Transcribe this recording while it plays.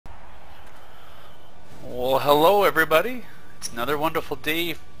Well, hello everybody. It's another wonderful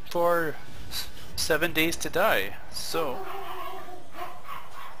day for 7 Days to Die. So,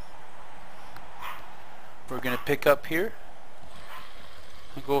 we're going to pick up here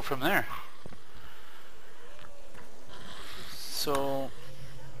and go from there. So,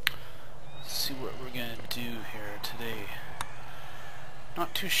 let's see what we're going to do here today.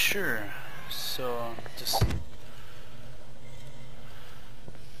 Not too sure. So,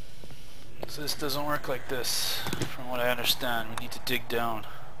 this doesn't work like this, from what I understand. We need to dig down.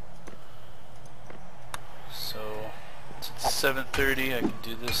 So, since it's 7:30, I can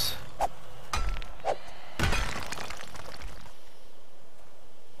do this.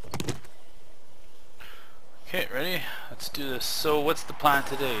 Okay, ready? Let's do this. So, what's the plan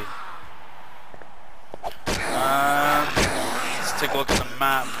today? Let's take a look at the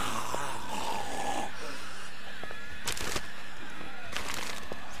map.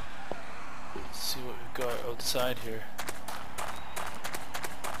 See what we've got outside here.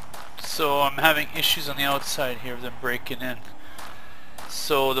 So I'm having issues on the outside here with them breaking in.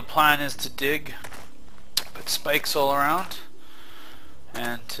 So the plan is to dig, put spikes all around,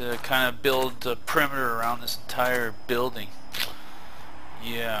 and to kind of build a perimeter around this entire building.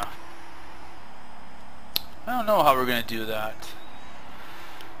 Yeah. I don't know how we're going to do that.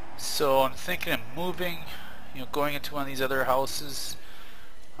 So I'm thinking of moving, going into one of these other houses.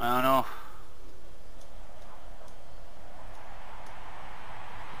 I don't know.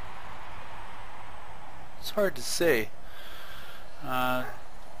 It's hard to say. Kind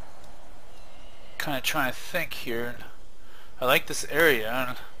of trying to think here. I like this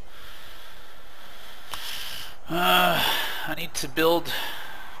area. I need to build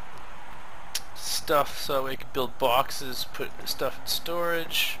stuff so we can build boxes, put stuff in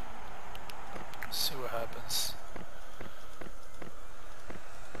storage. Let's see what happens.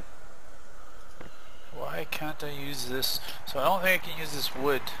 Why can't I use this? So I don't think I can use this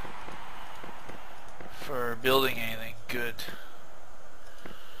wood for building anything good.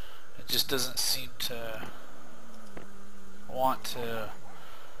 It just doesn't seem to want to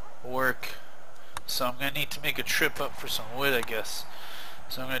work. So I'm going to need to make a trip up for some wood, I guess.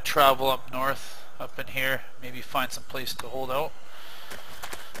 So I'm going to travel up north, up in here, maybe find some place to hold out.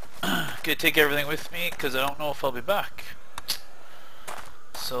 Going to take everything with me because I don't know if I'll be back.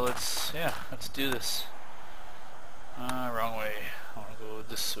 So let's do this. Wrong way. I want to go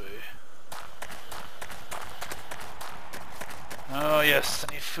this way. Oh yes,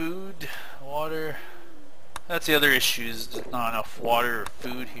 I need food, water. That's the other issue, is there's not enough water or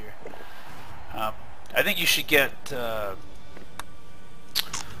food here. I think you should get,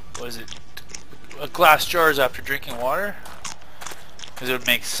 glass jars after drinking water? Because it would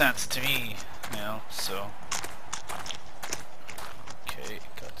make sense to me, so. Okay,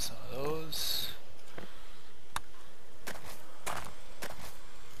 got some of those.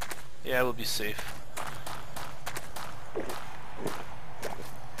 Yeah, we'll be safe.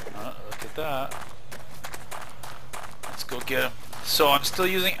 Look at that. Let's go get him. So I'm still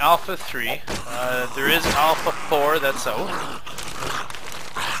using Alpha 3. There is Alpha 4 that's out.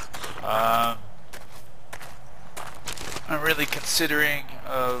 I'm really considering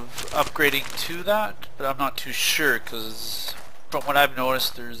of upgrading to that, but I'm not too sure because from what I've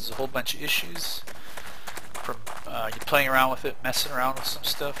noticed there's a whole bunch of issues from you playing around with it, messing around with some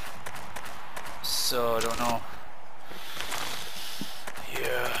stuff. So I don't know.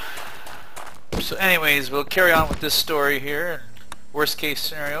 Yeah. So anyways, we'll carry on with this story here. And worst case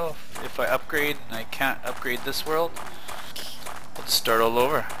scenario, if I upgrade and I can't upgrade this world, we'll just start all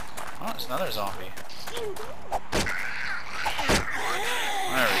over. Oh, there's another zombie. There we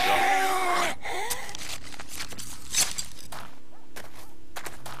go.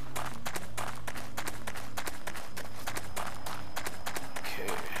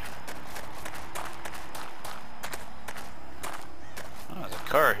 Okay. Oh, there's a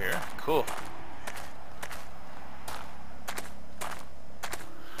car here. Cool.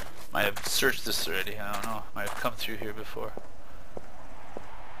 Might have searched this already, I don't know. Might have come through here before.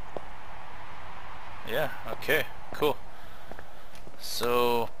 Yeah, okay, cool.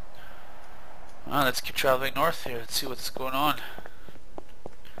 So, let's keep traveling north here. Let's see what's going on.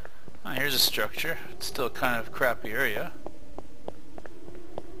 Here's a structure. It's still kind of a crappy area.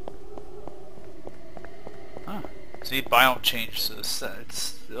 See, biome changed, so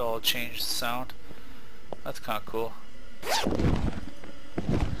it's all changed the sound. That's kind of cool.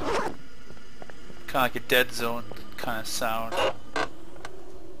 Kind of like a dead zone kind of sound.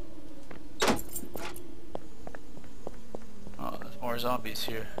 Oh, there's more zombies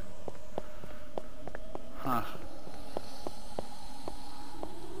here. Huh.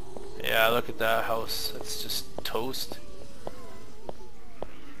 Yeah, look at that house. It's just toast.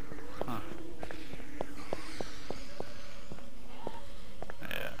 Huh.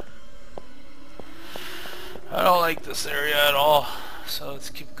 Yeah. I don't like this area at all. So let's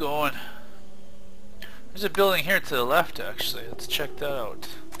keep going. There's a building here to the left actually. Let's check that out.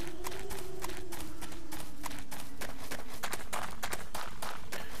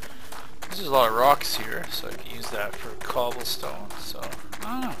 There's a lot of rocks here, so I can use that for cobblestone. So,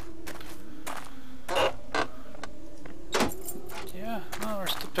 I don't know. Yeah, well, we're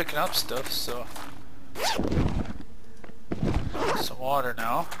still picking up stuff, so. Some water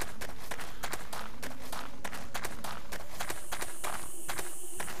now.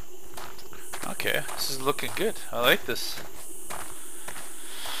 Okay, this is looking good. I like this.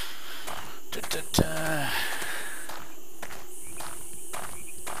 Da-da-da.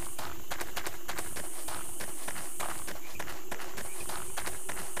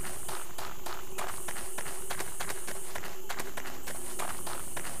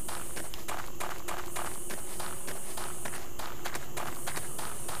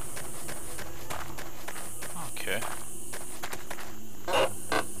 Okay.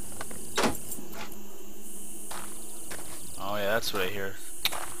 Oh yeah, that's what I hear.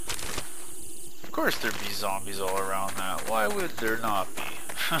 Of course there'd be zombies all around that. Why would there not be?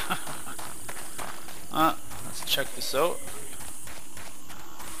 Let's check this out.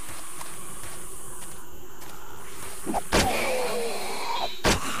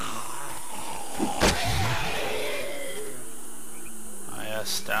 Oh yeah,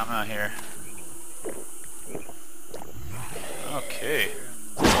 stamina here. Okay.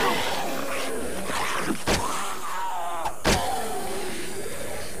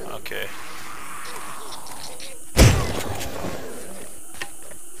 Okay.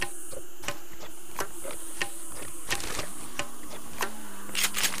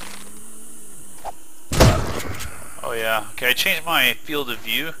 Oh yeah. Okay, I changed my field of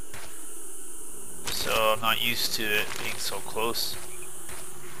view, so I'm not used to it being so close.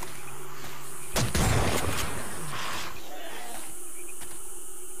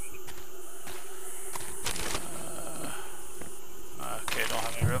 Okay, don't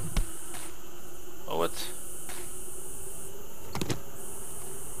have any room. Oh, what?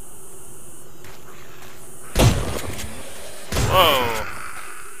 Whoa!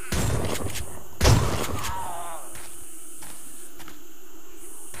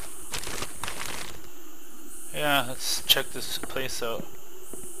 Yeah, let's check this place out.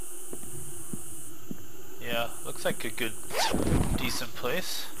 Yeah, looks like a good, decent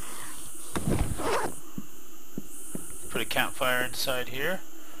place. Put a campfire inside here.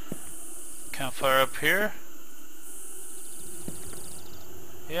 Campfire up here.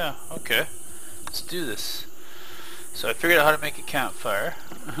 Yeah, okay. Let's do this. So I figured out how to make a campfire.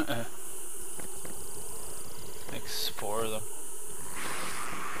 Makes 4 of them.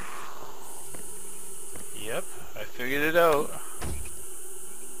 Yep, I figured it out.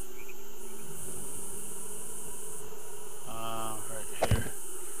 Right here.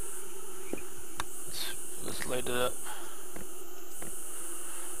 Let's light it up.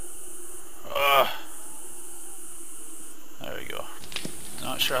 There we go.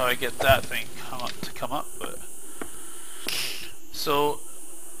 Not sure how I get that thing to come up, but so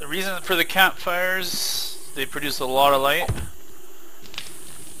the reason for the campfires, they produce a lot of light,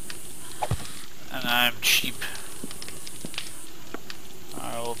 and I'm cheap.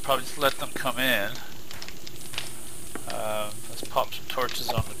 I will probably just let them come in. Let's pop some torches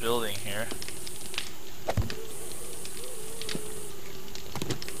on the building here.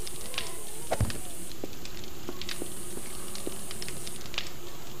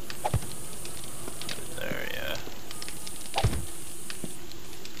 There, yeah.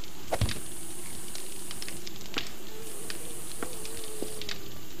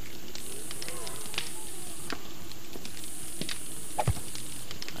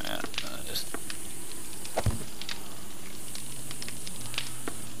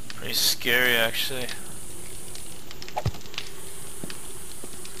 Pretty scary actually.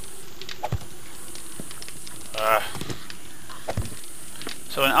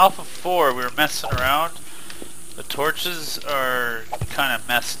 So in Alpha 4 we were messing around. The torches are kind of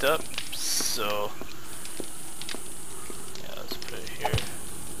messed up, so yeah, let's put it here.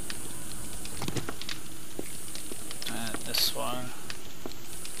 And this one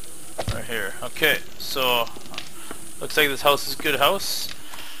right here. Okay, so looks like this house is a good house.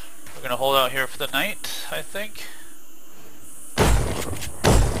 We're gonna hold out here for the night, I think.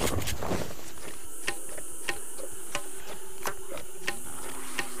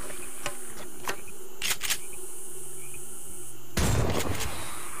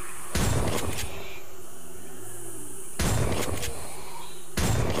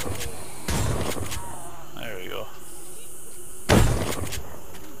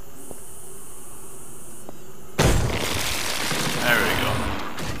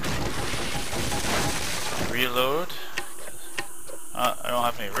 reload. I don't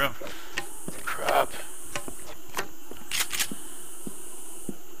have any room. Crap.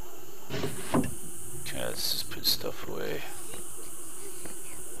 Okay, let's just put stuff away.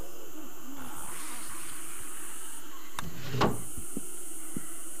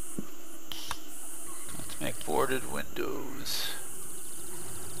 Let's make boarded windows.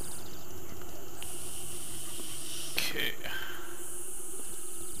 Okay.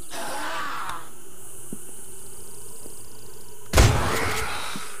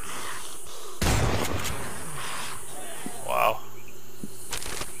 Wow.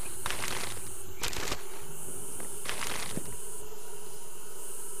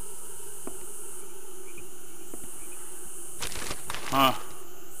 Huh.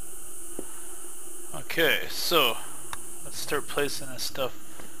 Okay, so let's start placing this stuff.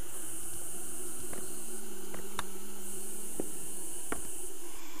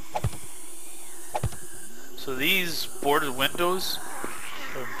 So these boarded windows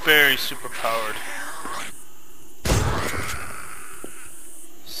are very super powered.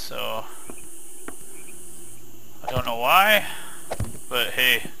 So I don't know why, but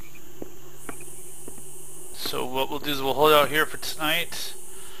hey. So what we'll do is we'll hold out here for tonight.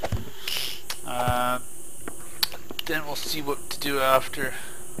 Then we'll see what to do after.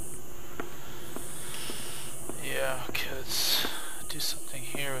 Yeah, okay, let's do something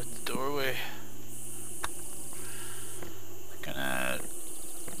here with the doorway. I'm gonna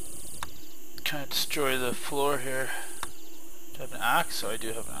kind of destroy the floor here. Do I have an axe? Oh, I do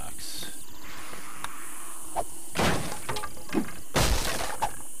have an axe.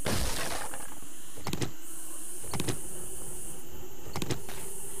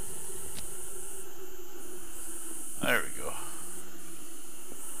 There we go.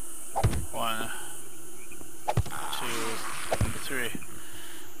 1, 2, 3.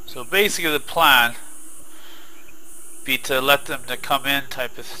 So basically the plan be to let them to come in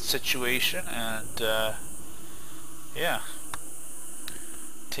type of situation and yeah,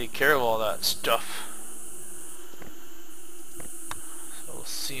 take care of all that stuff. So we'll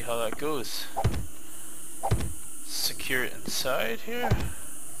see how that goes. Secure it inside here.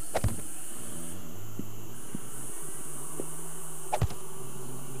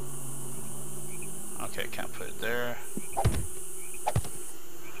 Okay, can't put it there.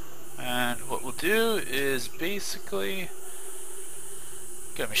 And what we'll do is basically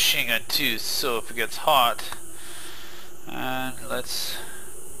get a machine gun too, so if it gets hot, and let's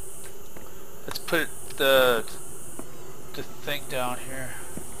put the thing down here.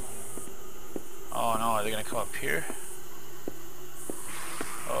 Oh no, are they gonna come up here?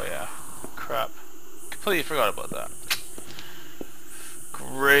 Oh yeah, crap. Completely forgot about that.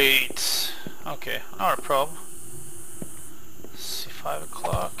 Great. Okay, not a problem. Let's see, 5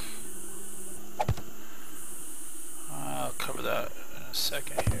 o'clock. I'll cover that in a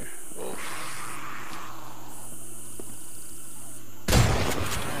second here. Oh.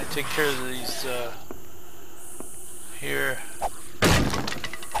 I'm gonna take care of these here.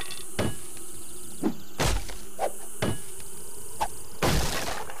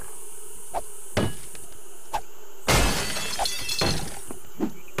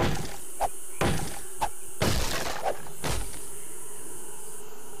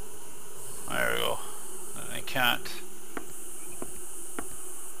 There we go. And they can't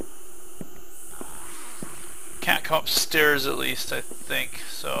come upstairs at least, I think.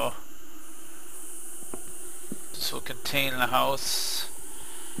 So this will contain the house.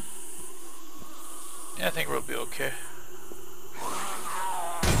 Yeah, I think we'll be okay.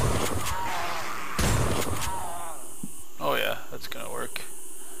 Oh yeah, that's gonna work.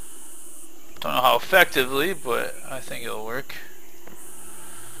 Don't know how effectively, but I think it'll work.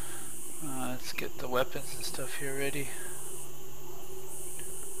 Let's get the weapons and stuff here ready.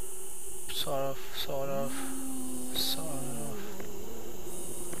 Sawed off, sawed off, sawed off.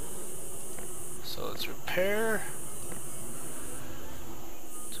 So let's repair.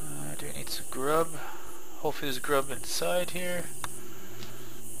 Do we need some grub? Hopefully there's grub inside here.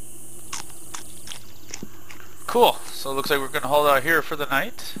 Cool, so it looks like we're going to hold out here for the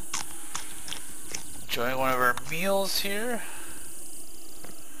night. Enjoying one of our meals here.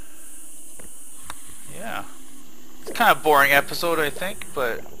 Yeah. It's kind of boring episode, I think,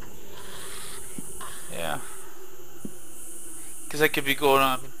 but yeah. Because I could be going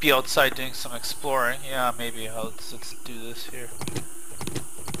on, be outside doing some exploring. Yeah, maybe let's do this here.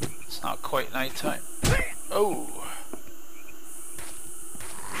 It's not quite nighttime. Oh.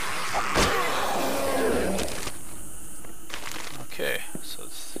 Okay, so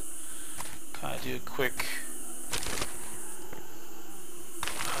let's kind of do a quick.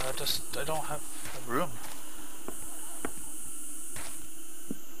 I don't have a room.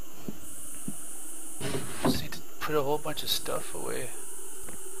 put a whole bunch of stuff away.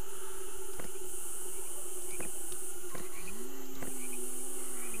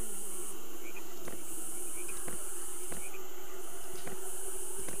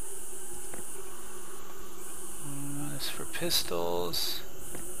 This for pistols.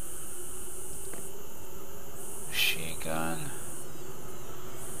 Machine gun.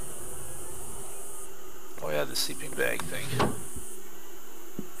 Oh yeah, the sleeping bag thing.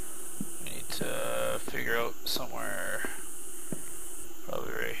 We need to figure out somewhere.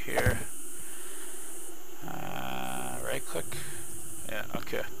 Probably right here. Right click. Yeah,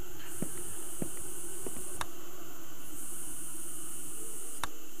 okay.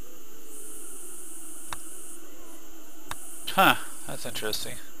 Huh, that's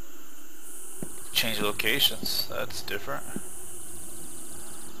interesting. Change locations, that's different.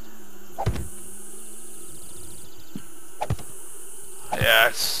 Yeah,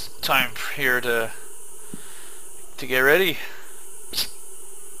 it's time here to get ready.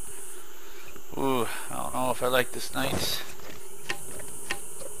 Ooh, I don't know if I like this night.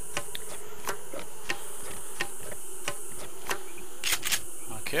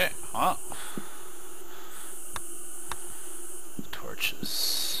 Okay, well.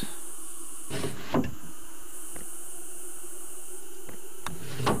 Torches.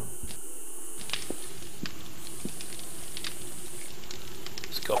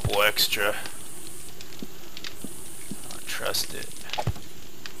 There's a couple extra. I don't trust it.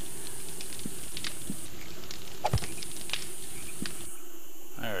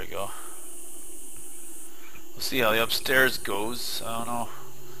 There we go. We'll see how the upstairs goes. I don't know.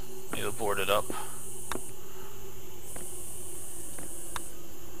 Maybe they'll board it up.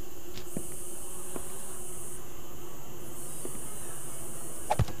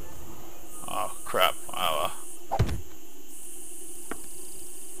 Oh crap. Oh,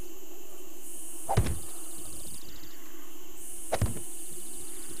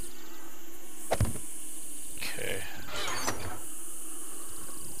 okay.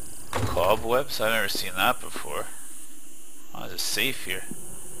 Cobwebs? I've never seen that before. Oh, there's a safe here.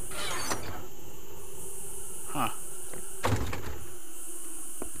 Huh.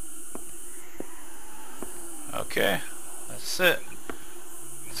 Okay. That's it.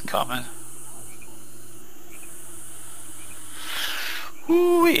 It's coming.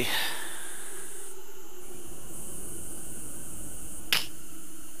 Woo-wee.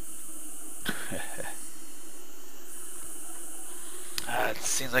 It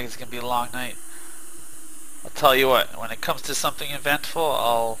seems like it's gonna be a long night. I'll tell you what, when it comes to something eventful,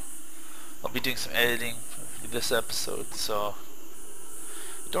 I'll be doing some editing for this episode, so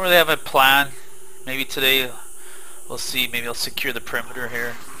don't really have a plan. Maybe today we'll see, maybe I'll secure the perimeter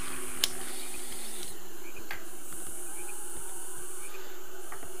here.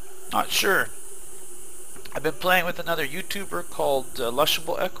 Not sure. I've been playing with another YouTuber called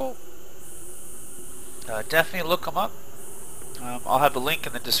Lushable Echo. Definitely look him up. I'll have a link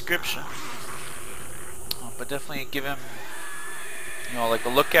in the description. But definitely give him, like a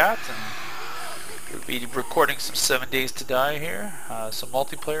look at. And we'll be recording some 7 Days to Die here. Some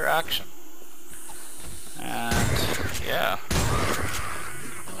multiplayer action. And yeah.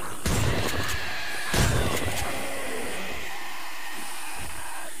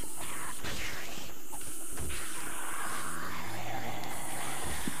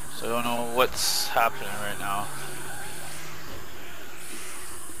 So I don't know what's happening right now.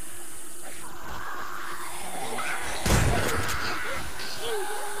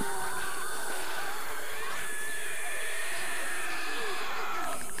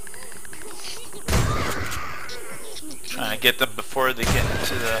 Trying to get them before they get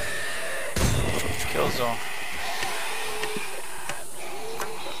into the kill zone.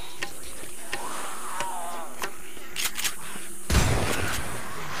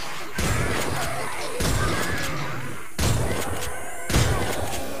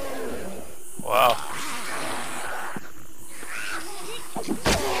 Wow.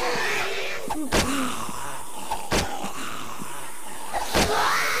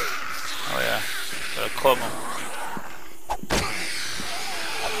 Oh yeah, gotta club them.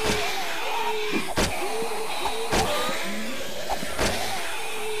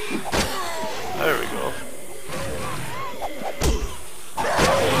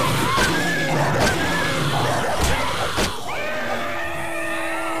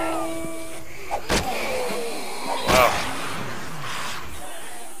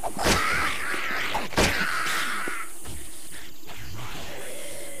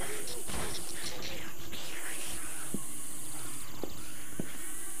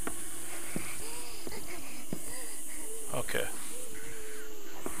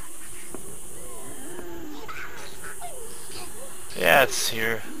 deaths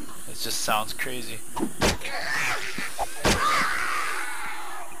here. It just sounds crazy.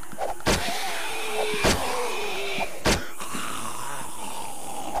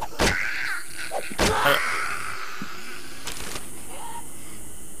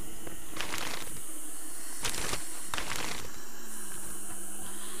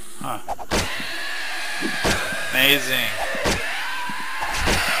 Huh. Amazing.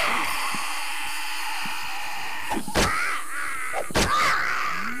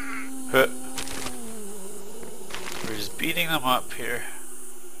 We're just beating them up here.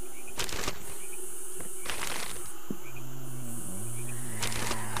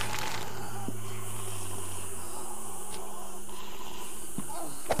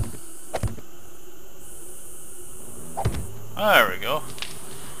 There we go.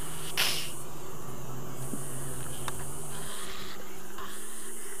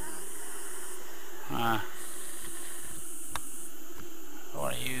 I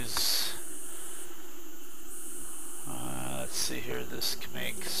want to use, let's see here, this can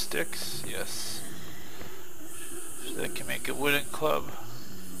make sticks, yes. So that can make a wooden club.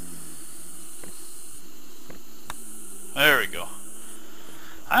 There we go.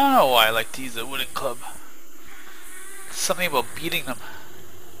 I don't know why I like to use a wooden club. Something about beating them.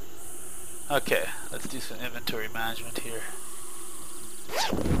 Okay, let's do some inventory management here.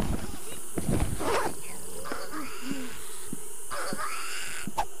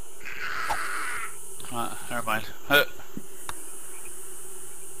 Never mind.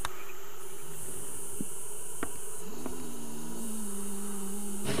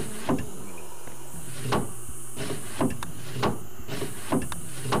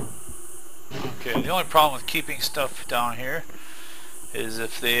 Okay, the only problem with keeping stuff down here is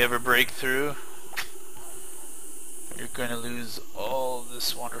if they ever break through, you're going to lose all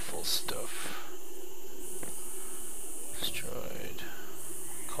this wonderful stuff. Destroyed.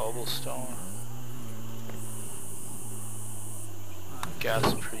 Cobblestone. Gas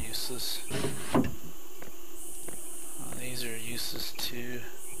is pretty useless. These are useless too.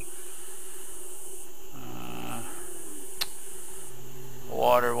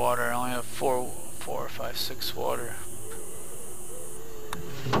 Water. I only have 4, 5, 6 water.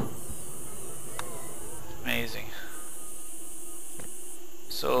 Amazing.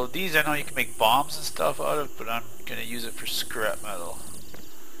 So these I know you can make bombs and stuff out of, but I'm gonna use it for scrap metal.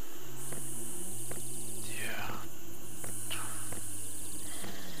 Yeah.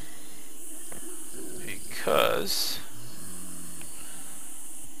 Because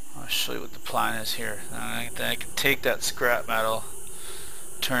I'll show you what the plan is here. Then I can take that scrap metal,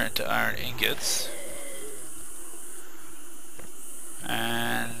 turn it to iron ingots,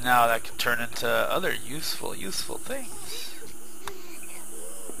 and now that can turn into other useful things.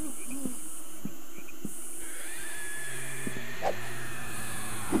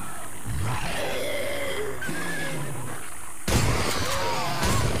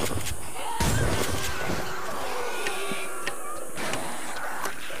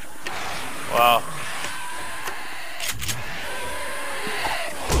 Wow.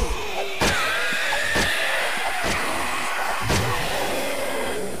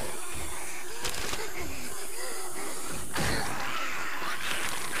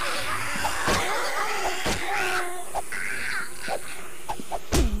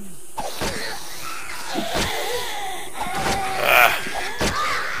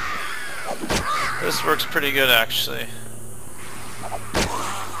 This works pretty good actually.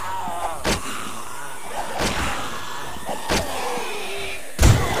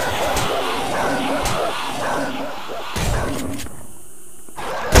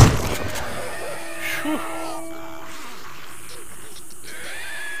 Whew.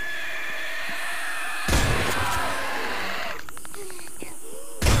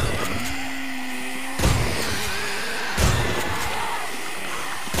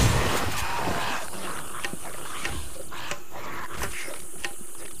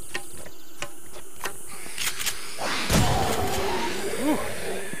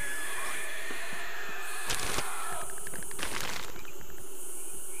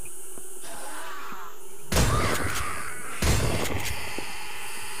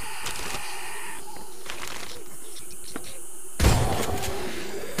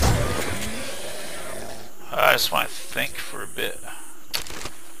 I just want to think for a bit.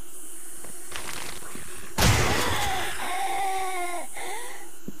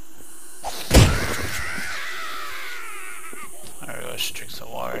 There we go, let's drink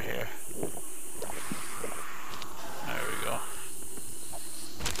some water here. There we go.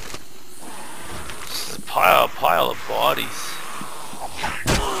 This is a pile of bodies.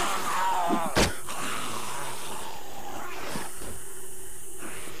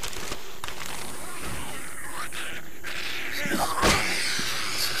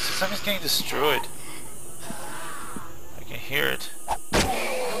 Something's getting destroyed. I can hear it.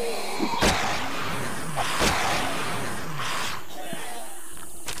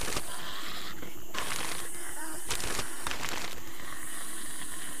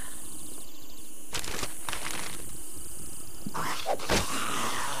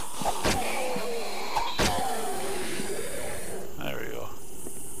 There we go.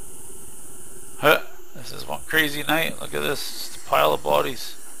 Huh. This is one crazy night. Look at this. Just a pile of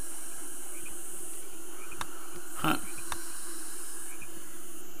bodies. Huh.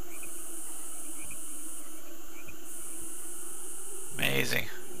 Amazing.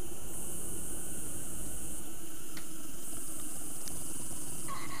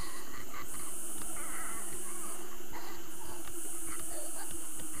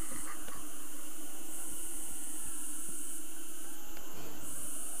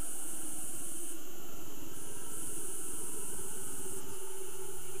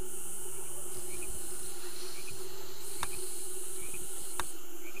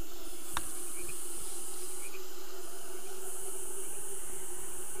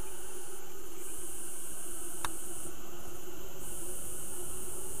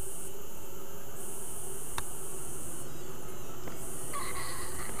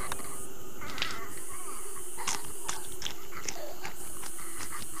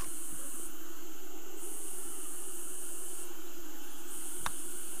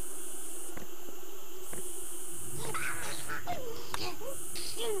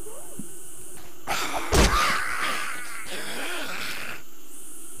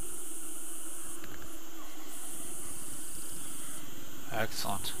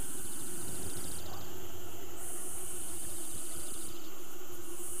 Excellent.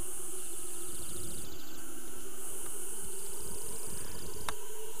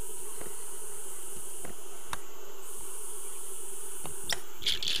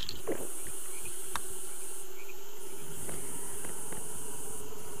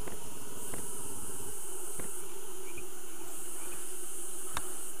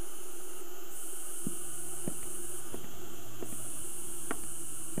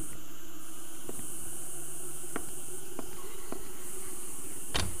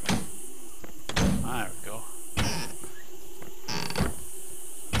 There we go.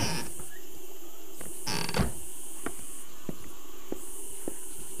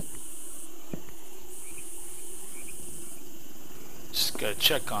 Just gotta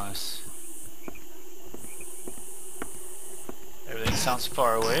check on this. Everything sounds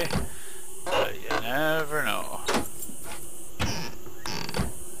far away, but you never know.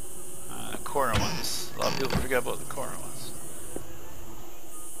 The corner ones. A lot of people forget about the corner ones.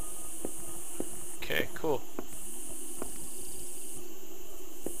 Okay, cool.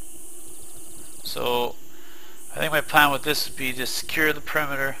 So, I think my plan with this would be to secure the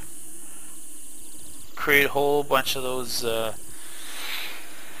perimeter, create a whole bunch of those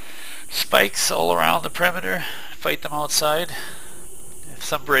spikes all around the perimeter, fight them outside. If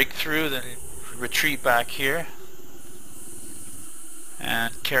some break through, then retreat back here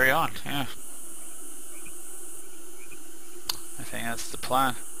and carry on. Yeah, I think that's the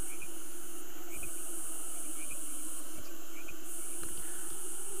plan.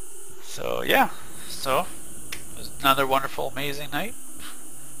 So yeah, so it was another wonderful, amazing night.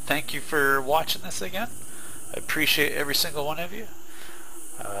 Thank you for watching this again. I appreciate every single one of you.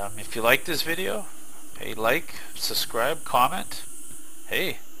 If you like this video, hey, like, subscribe, comment.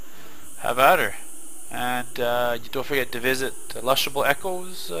 Hey, have at her. And don't forget to visit Lushable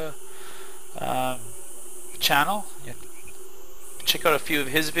Echoes channel. Check out a few of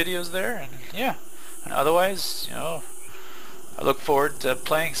his videos there, and yeah. And otherwise, you know, I look forward to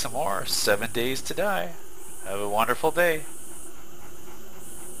playing some more 7 Days to Die. Have a wonderful day.